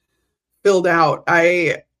staff filled out.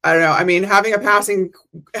 I don't know. I mean, having a passing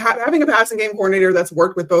game coordinator that's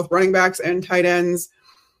worked with both running backs and tight ends.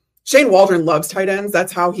 Shane Waldron loves tight ends.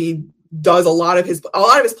 That's how he does a lot of his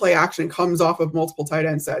play action comes off of multiple tight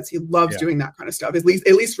end sets. He loves doing that kind of stuff. At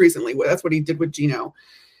least recently, that's what he did with Geno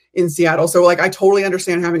in Seattle. So like, I totally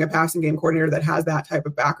understand having a passing game coordinator that has that type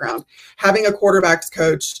of background, having a quarterbacks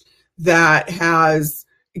coach that has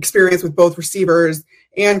experience with both receivers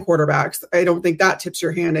and quarterbacks. I don't think that tips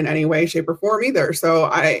your hand in any way, shape, or form either. So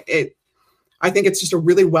I think it's just a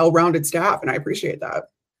really well-rounded staff, and I appreciate that.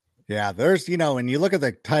 Yeah, there's, when you look at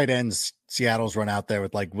the tight ends Seattle's run out there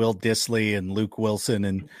with like Will Dissly and Luke Wilson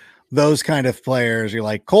and those kind of players, you're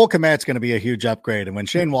like, Cole Kmet's going to be a huge upgrade. And when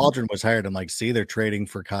Shane Waldron was hired, I'm like, see, they're trading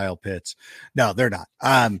for Kyle Pitts. No, they're not.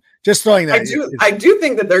 Just throwing that. I do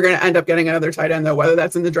think that they're going to end up getting another tight end, though, whether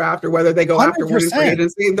that's in the draft or whether they go 100%. After one free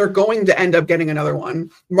agency, they're going to end up getting another one.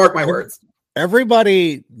 Mark my words.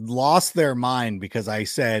 Everybody lost their mind because I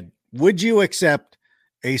said, would you accept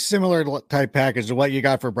a similar type package to what you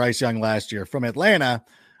got for Bryce Young last year from Atlanta?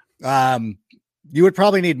 You would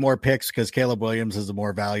probably need more picks because Caleb Williams is a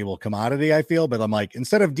more valuable commodity, I feel. But I'm like,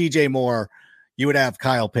 instead of DJ Moore, you would have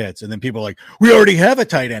Kyle Pitts. And then people are like, we already have a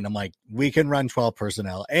tight end. I'm like, we can run 12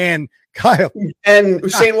 personnel. And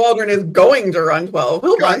Shane Waldron is going to run 12.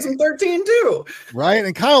 He'll run some 13 too. Right.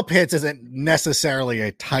 And Kyle Pitts isn't necessarily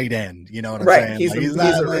a tight end. You know what I'm saying? He's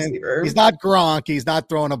a receiver. He's not Gronk. He's not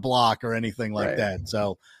throwing a block or anything like that.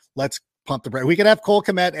 So let's pump the brake. We could have Cole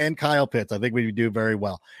Kmet and Kyle Pitts. I think we would do very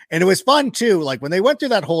well. And it was fun too. Like when they went through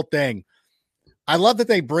that whole thing, I love that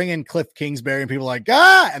they bring in Cliff Kingsbury and people are like,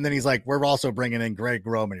 and then he's like, we're also bringing in Greg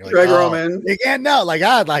Roman. You're like, Greg Roman. Again, no, like,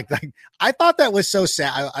 I thought that was so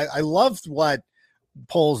sad. I loved what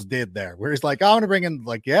Poles did there, where he's like, I want to bring in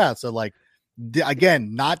so like,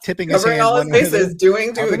 again, not tipping his hand. All his bases,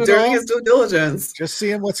 doing his due diligence. Just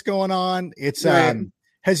seeing what's going on. It's,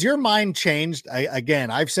 has your mind changed?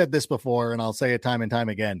 I've said this before and I'll say it time and time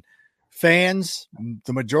again. Fans,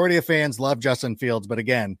 the majority of fans love Justin Fields, but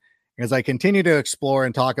again, as I continue to explore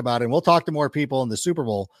and talk about it, and we'll talk to more people in the Super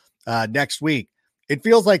Bowl next week, it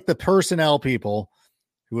feels like the personnel people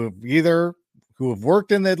who have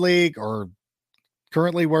worked in the league or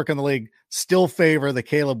currently work in the league still favor the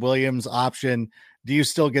Caleb Williams option. Do you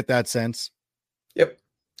still get that sense? Yep.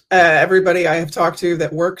 Everybody I have talked to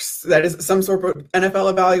that is some sort of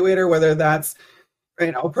NFL evaluator, whether that's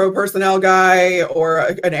a pro personnel guy or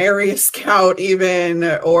an area scout even,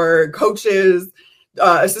 or coaches,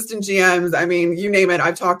 assistant GMs. I mean, you name it,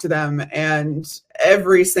 I've talked to them, and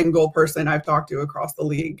every single person I've talked to across the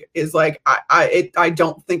league is like, I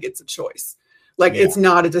don't think it's a choice. Like, it's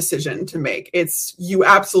not a decision to make. It's, you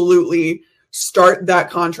absolutely start that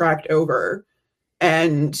contract over,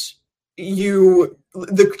 and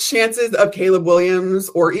the chances of Caleb Williams,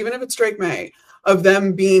 or even if it's Drake May, of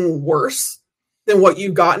them being worse than what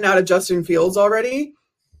you've gotten out of Justin Fields already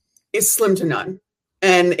is slim to none.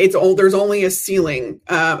 And there's only a ceiling,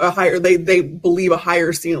 they believe a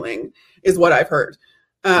higher ceiling is what I've heard.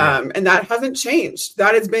 And that hasn't changed.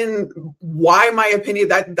 That has been why my opinion,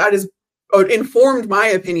 that is informed my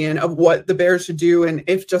opinion of what the Bears should do and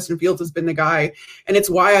if Justin Fields has been the guy. And it's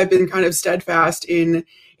why I've been kind of steadfast in,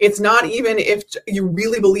 it's not even if you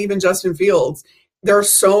really believe in Justin Fields. There are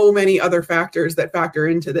so many other factors that factor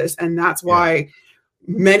into this. And that's why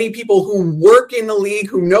many people who work in the league,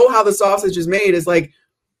 who know how the sausage is made, is like,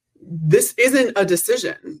 this isn't a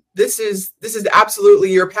decision. This is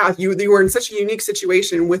absolutely your path. You were in such a unique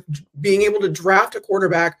situation with being able to draft a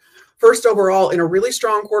quarterback first overall in a really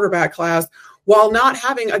strong quarterback class while not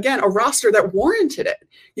having, again, a roster that warranted it.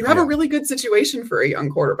 You have a really good situation for a young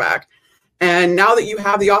quarterback. And now that you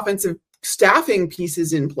have the offensive staffing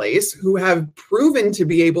pieces in place who have proven to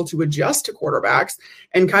be able to adjust to quarterbacks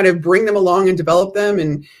and kind of bring them along and develop them.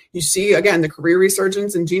 And you see, again, the career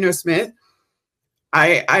resurgence in Geno Smith.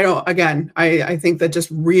 I think that just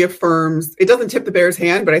reaffirms, it doesn't tip the Bears'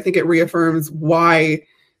 hand, but I think it reaffirms why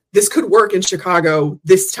this could work in Chicago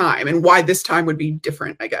this time and why this time would be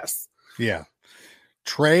different, I guess. Yeah.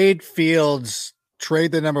 Trade Fields,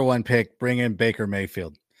 trade the number 1 pick, bring in Baker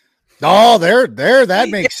Mayfield. Oh, there, that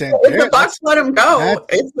makes sense. If the Bucs let him go.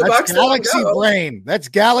 That's galaxy brain. That's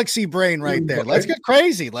galaxy brain right there. Let's get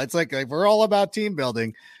crazy. Let's like we're all about team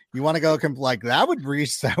building. You want to go like that would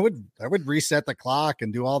reset the clock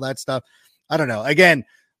and do all that stuff. I don't know. Again,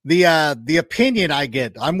 the opinion I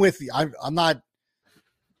get, I'm with you. I'm not.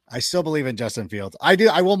 I still believe in Justin Fields. I do.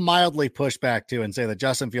 I will mildly push back too and say that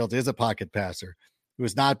Justin Fields is a pocket passer who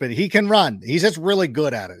has not been. He can run. He's just really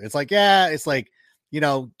good at it. It's like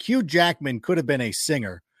Hugh Jackman could have been a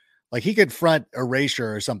singer. Like he could front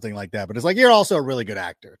Erasure or something like that. But it's like you're also a really good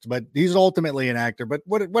actor. But he's ultimately an actor. But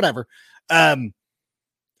whatever.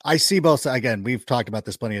 I see both. Again, we've talked about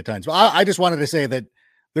this plenty of times. But I just wanted to say that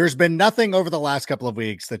there's been nothing over the last couple of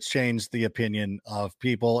weeks that's changed the opinion of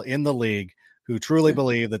people in the league who truly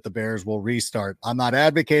believe that the Bears will restart. I'm not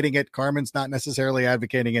advocating it. Carmen's not necessarily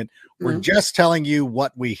advocating it. We're just telling you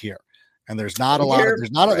what we hear. And there's not a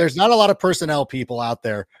lot of personnel people out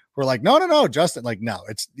there who are like, no, Justin, like, no,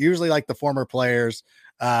 it's usually like the former players.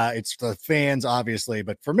 It's the fans, obviously.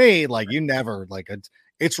 But for me, like you never like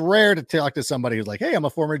it's rare to talk to somebody who's like, hey, I'm a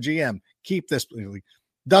former GM. Keep this.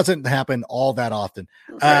 Doesn't happen all that often.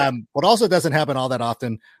 What also doesn't happen all that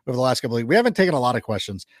often over the last couple of weeks, we haven't taken a lot of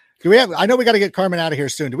questions. I know we got to get Carmen out of here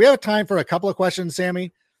soon. Do we have time for a couple of questions,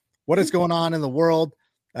 Sammy? What is going on in the world?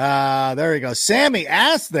 There you go. Sammy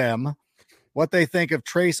asked them what they think of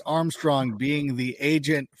Trace Armstrong being the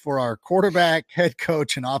agent for our quarterback, head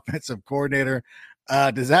coach, and offensive coordinator.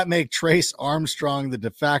 Does that make Trace Armstrong the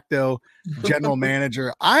de facto general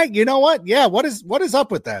manager? You know what? Yeah. What is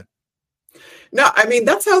up with that? No, I mean,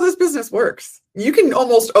 that's how this business works. You can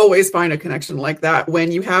almost always find a connection like that when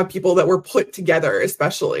you have people that were put together,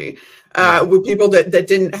 especially with people that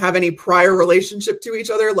didn't have any prior relationship to each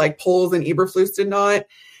other, like Poles and Eberflus did not.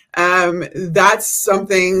 That's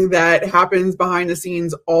something that happens behind the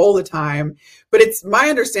scenes all the time. But it's my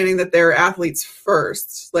understanding that they're athletes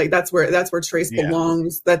first. Like that's where Trace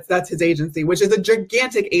belongs. That's his agency, which is a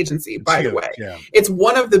gigantic agency, by the way. Yeah. It's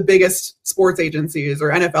one of the biggest sports agencies or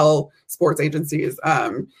NFL sports agencies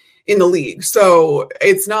in the league. So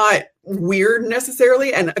it's not weird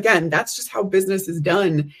necessarily. And again, that's just how business is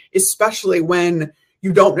done, especially when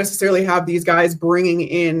you don't necessarily have these guys bringing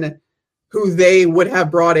in who they would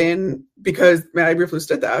have brought in, because Matt Eberflus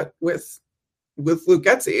did that with Luke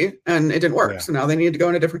Getsy and it didn't work. Yeah. So now they need to go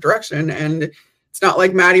in a different direction. And it's not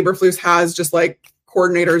like Matt Eberflus has just like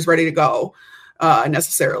coordinators ready to go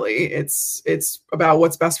necessarily. It's about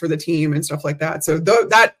what's best for the team and stuff like that. So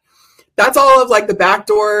that's all of like the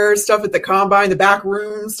backdoor stuff at the combine, the back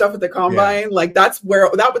room stuff at the combine. Yeah. Like that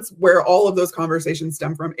was where all of those conversations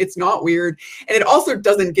stem from. It's not weird. And it also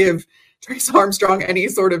doesn't give Trace Armstrong any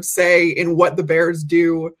sort of say in what the Bears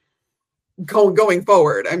do going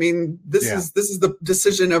forward. I mean, this is the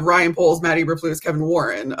decision of Ryan Poles, Matt Eberflus, Kevin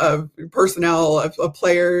Warren, of personnel, of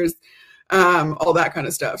players, all that kind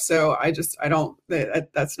of stuff. So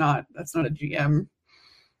that's not a GM.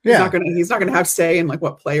 Yeah. He's not gonna have say in like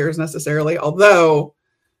what players necessarily. Although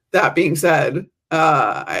that being said,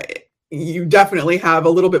 you definitely have a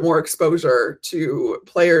little bit more exposure to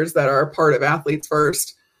players that are part of Athletes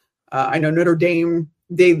First. I know Notre Dame,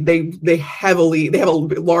 they have a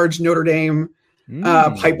large Notre Dame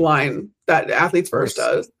pipeline that Athletes First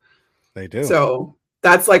does. They do. So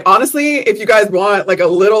that's like, honestly, if you guys want like a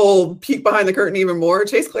little peek behind the curtain even more,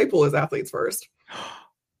 Chase Claypool is Athletes First.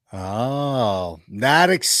 Oh, that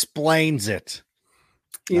explains it.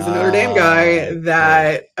 He's a Notre Dame guy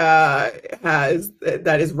that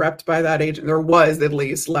is repped by that agent. There was, at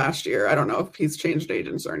least last year. I don't know if he's changed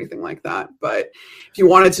agents or anything like that. But if you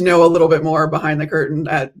wanted to know a little bit more behind the curtain,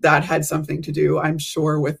 that had something to do, I'm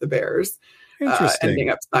sure, with the Bears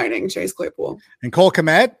ending up signing Chase Claypool. And Cole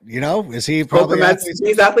Kmet, is he probably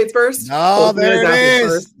he's athletes first? No, there it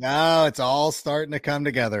is. No, it's all starting to come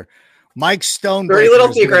together. Mike Stonebreaker. Very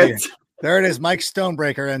little secrets. There it is. Mike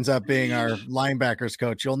Stonebreaker ends up being our linebackers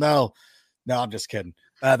coach. You'll know. No, I'm just kidding.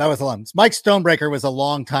 That was the one. Mike Stonebreaker was a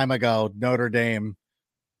long time ago Notre Dame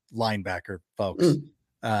linebacker, folks.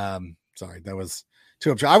 Sorry, that was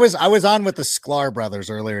too obscure. I was on with the Sklar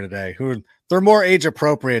brothers earlier today, who they're more age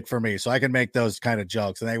appropriate for me, so I can make those kind of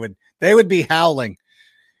jokes, and they would be howling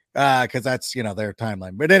because that's their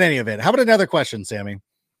timeline. But in any event, how about another question, Sammy?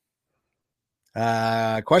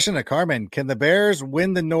 Question to Carmen: can the Bears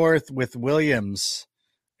win the North with Williams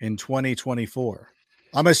in 2024?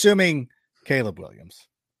 I'm assuming Caleb Williams.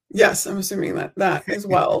 Yes, I'm assuming that as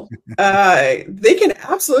well. They can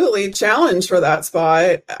absolutely challenge for that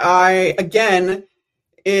spot.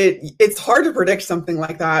 It's hard to predict something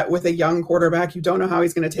like that with a young quarterback. You don't know how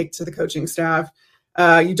he's going to take to the coaching staff.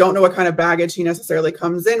 You don't know what kind of baggage he necessarily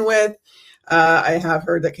comes in with. I have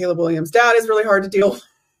heard that Caleb Williams' dad is really hard to deal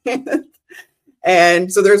with.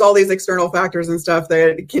 And so there's all these external factors and stuff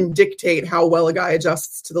that can dictate how well a guy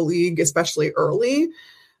adjusts to the league, especially early.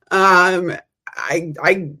 I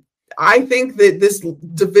think that this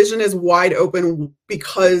division is wide open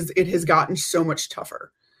because it has gotten so much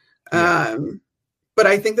tougher. Yeah. But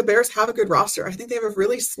I think the Bears have a good roster. I think they have a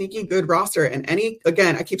really sneaky good roster. And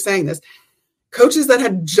again, I keep saying this, coaches that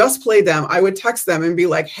had just played them, I would text them and be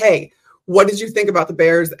like, hey, what did you think about the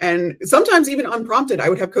Bears? And sometimes even unprompted, I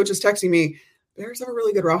would have coaches texting me, Bears have a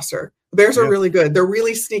really good roster. The Bears are really good. They're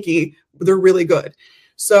really sneaky. They're really good.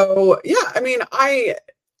 So, yeah,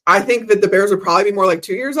 I think that the Bears would probably be more like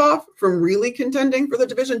 2 years off from really contending for the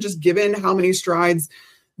division, just given how many strides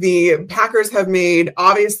the Packers have made.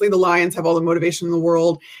 Obviously, the Lions have all the motivation in the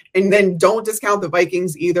world. And then don't discount the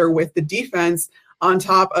Vikings either with the defense on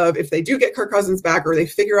top of if they do get Kirk Cousins back or they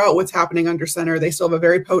figure out what's happening under center, they still have a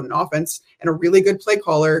very potent offense and a really good play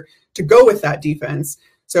caller to go with that defense.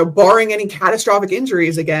 So barring any catastrophic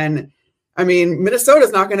injuries again,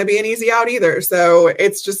 Minnesota's not going to be an easy out either. So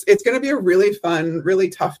it's going to be a really fun, really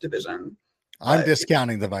tough division. I'm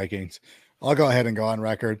discounting the Vikings. I'll go ahead and go on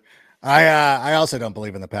record. I also don't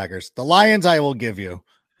believe in the Packers. The Lions, I will give you.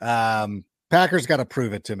 Packers got to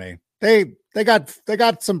prove it to me. They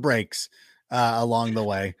got some breaks along the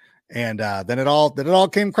way. And then it all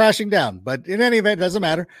came crashing down. But in any event, it doesn't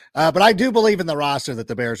matter. But I do believe in the roster that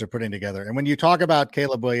the Bears are putting together. And when you talk about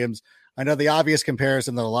Caleb Williams, I know the obvious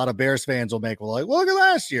comparison that a lot of Bears fans will make. Well, like, look at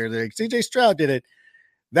last year. CJ Stroud did it.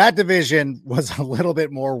 That division was a little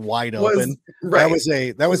bit more wide open.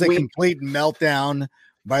 That was a complete meltdown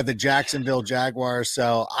by the Jacksonville Jaguars.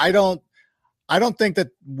 So I don't think that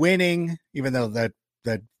winning, even though that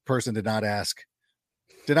person did not ask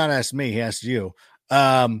me, he asked you.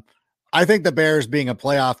 I think the Bears being a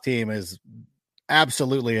playoff team is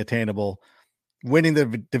absolutely attainable. Winning the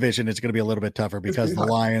division is going to be a little bit tougher because the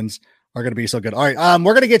Lions are going to be so good. All right.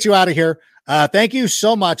 We're going to get you out of here. Thank you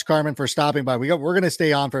so much, Carmen, for stopping by. We're going to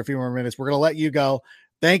stay on for a few more minutes. We're going to let you go.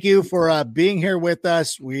 Thank you for being here with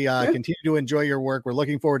us. We continue to enjoy your work. We're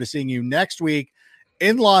looking forward to seeing you next week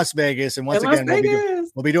in Las Vegas. And once again,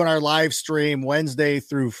 we'll be doing our live stream Wednesday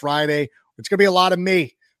through Friday. It's going to be a lot of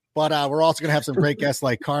me. But we're also going to have some great guests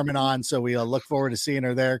like Carmen on, so we look forward to seeing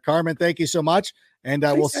her there. Carmen, thank you so much, and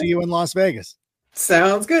we'll see you in Las Vegas.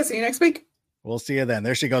 Sounds good. See you next week. We'll see you then.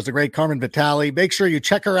 There she goes, the great Carmen Vitali. Make sure you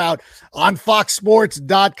check her out on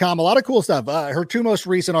foxsports.com. A lot of cool stuff. Her two most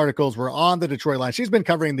recent articles were on the Detroit Lions. She's been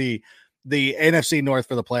covering the NFC North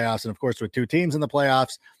for the playoffs, and, of course, with two teams in the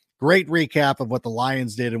playoffs. Great recap of what the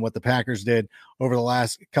Lions did and what the Packers did over the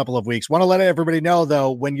last couple of weeks. Want to let everybody know,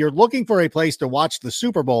 though, when you're looking for a place to watch the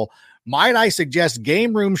Super Bowl, might I suggest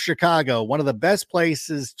Game Room Chicago, one of the best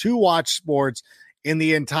places to watch sports in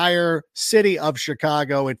the entire city of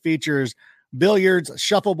Chicago. It features billiards,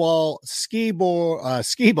 shuffleball, skee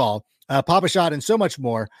ball, Pop-A-Shot, and so much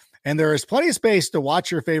more. And there is plenty of space to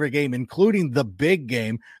watch your favorite game, including the big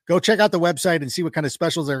game. Go check out the website and see what kind of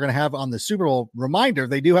specials they're going to have on the Super Bowl. Reminder,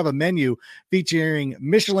 they do have a menu featuring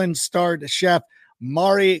Michelin-starred chef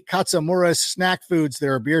Mari Katsumura's snack foods.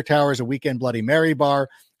 There are beer towers, a weekend Bloody Mary bar,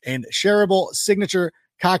 and shareable signature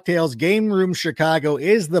cocktails. Game Room Chicago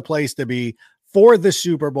is the place to be for the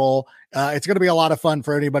Super Bowl. It's going to be a lot of fun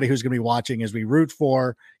for anybody who's going to be watching as we root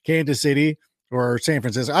for Kansas City or San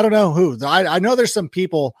Francisco. I don't know who. I know there's some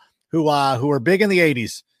people who are big in the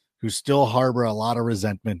 80s, who still harbor a lot of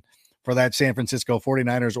resentment for that San Francisco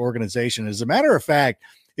 49ers organization. As a matter of fact,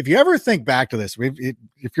 if you ever think back to this,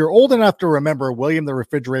 if you're old enough to remember William the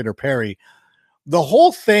Refrigerator Perry, the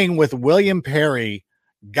whole thing with William Perry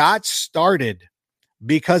got started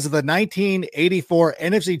because of the 1984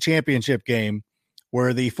 NFC Championship game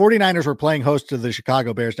where the 49ers were playing host to the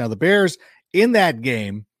Chicago Bears. Now, the Bears in that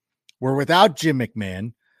game were without Jim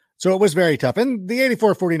McMahon, so it was very tough. And the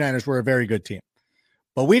 84 49ers were a very good team.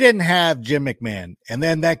 But we didn't have Jim McMahon. And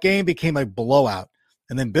then that game became a blowout.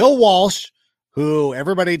 And then Bill Walsh, who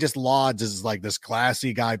everybody just lauds as like this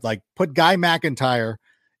classy guy, like put Guy McIntyre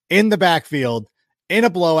in the backfield in a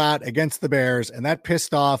blowout against the Bears. And that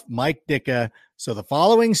pissed off Mike Ditka. So the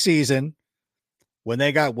following season, when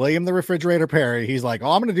they got William the Refrigerator Perry, he's like,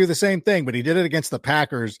 oh, I'm going to do the same thing. But he did it against the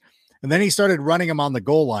Packers. And then he started running him on the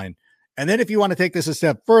goal line. And then if you want to take this a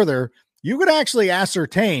step further, you could actually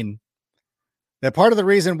ascertain that part of the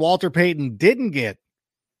reason Walter Payton didn't get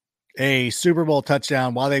a Super Bowl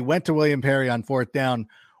touchdown while they went to William Perry on fourth down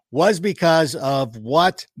was because of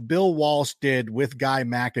what Bill Walsh did with Guy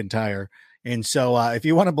McIntyre. And so if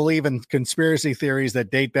you want to believe in conspiracy theories that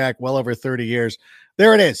date back well over 30 years,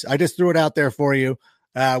 there it is. I just threw it out there for you,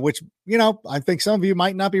 which, you know, I think some of you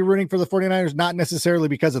might not be rooting for the 49ers, not necessarily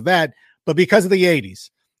because of that, but because of the 80s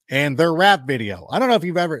and their rap video. I don't know if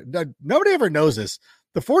you've ever, nobody ever knows this.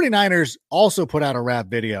 The 49ers also put out a rap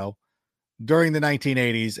video during the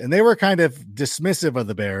 1980s, and they were kind of dismissive of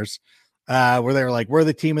the Bears, where they were like, we're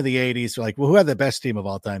the team of the 80s. They're like, well, who had the best team of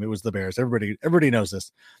all time? It was the Bears. Everybody knows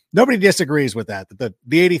this. Nobody disagrees with that. The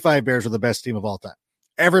 85 Bears were the best team of all time.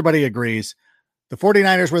 Everybody agrees. The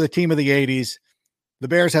 49ers were the team of the 80s. The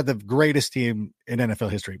Bears had the greatest team in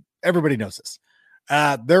NFL history. Everybody knows this.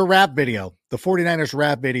 Their rap video, the 49ers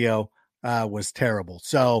rap video, was terrible.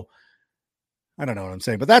 So I don't know what I'm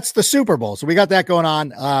saying, but that's the Super Bowl. So we got that going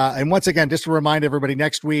on. And once again, just to remind everybody,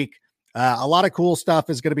 next week, a lot of cool stuff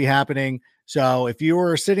is going to be happening. So if you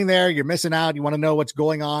were sitting there, you're missing out, you want to know what's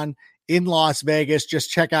going on in Las Vegas, just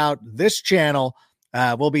check out this channel.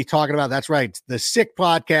 We'll be talking about, that's right, the Sick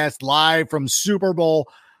Podcast live from Super Bowl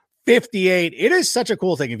 58. It is such a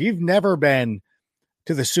cool thing. If you've never been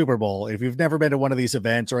to the Super Bowl, if you've never been to one of these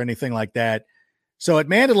events or anything like that, so at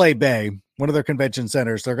Mandalay Bay, one of their convention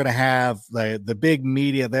centers, they're going to have the big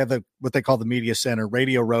media. They have what they call the media center.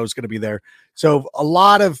 Radio Row is going to be there. So a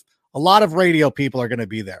lot of radio people are going to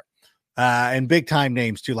be there, and big time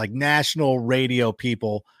names too, like national radio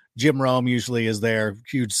people. Jim Rome usually is there,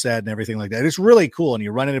 huge set and everything like that. It's really cool, and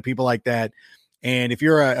you run into people like that. And if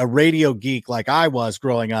you're a radio geek like I was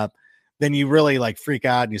growing up, then you really like freak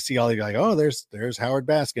out and you see all these like, oh, there's Howard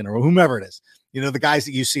Baskin or whomever it is. You know, the guys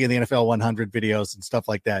that you see in the NFL 100 videos and stuff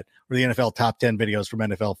like that, or the NFL top 10 videos from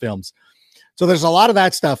NFL films. So there's a lot of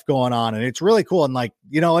that stuff going on, and it's really cool. And like,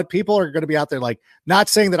 you know what? People are going to be out there, like, not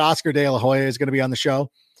saying that Oscar De La Hoya is going to be on the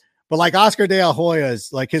show, but like Oscar De La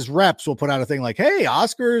Hoya's, like his reps will put out a thing like, hey,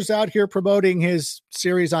 Oscar's out here promoting his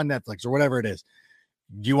series on Netflix or whatever it is.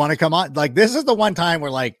 Do you want to come on? Like, this is the one time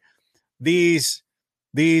where like these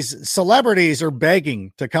celebrities are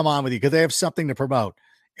begging to come on with you because they have something to promote.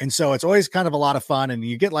 And so it's always kind of a lot of fun. And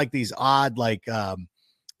you get like these odd,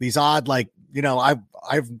 you know,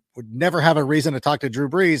 I've would never have a reason to talk to Drew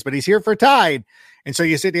Brees, but he's here for Tide. And so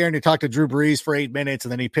you sit there and you talk to Drew Brees for 8 minutes,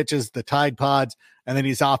 and then he pitches the Tide Pods, and then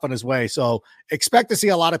he's off on his way. So expect to see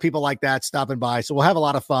a lot of people like that stopping by. So we'll have a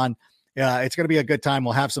lot of fun. It's going to be a good time.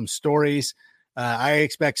 We'll have some stories. I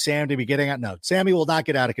expect Sam to be getting out. No, Sammy will not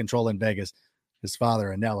get out of control in Vegas. His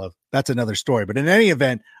father, Anello, that's another story. But in any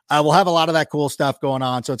event, we'll have a lot of that cool stuff going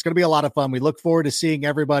on. So it's going to be a lot of fun. We look forward to seeing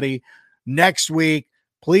everybody next week.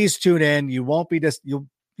 Please tune in. You won't be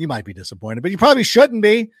you might be disappointed, but you probably shouldn't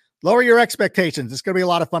be. Lower your expectations. It's going to be a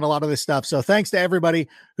lot of fun, a lot of this stuff. So thanks to everybody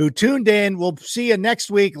who tuned in. We'll see you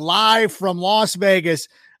next week live from Las Vegas.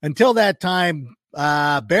 Until that time,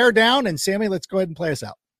 bear down. And Sammy, let's go ahead and play us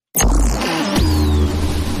out.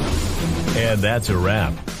 And that's a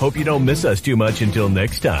wrap. Hope you don't miss us too much until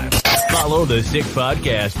next time. Follow the Sick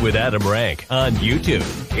Podcast with Adam Rank on YouTube,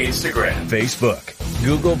 Instagram, Facebook,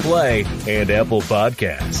 Google Play, and Apple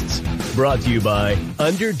Podcasts. Brought to you by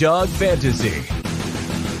Underdog Fantasy.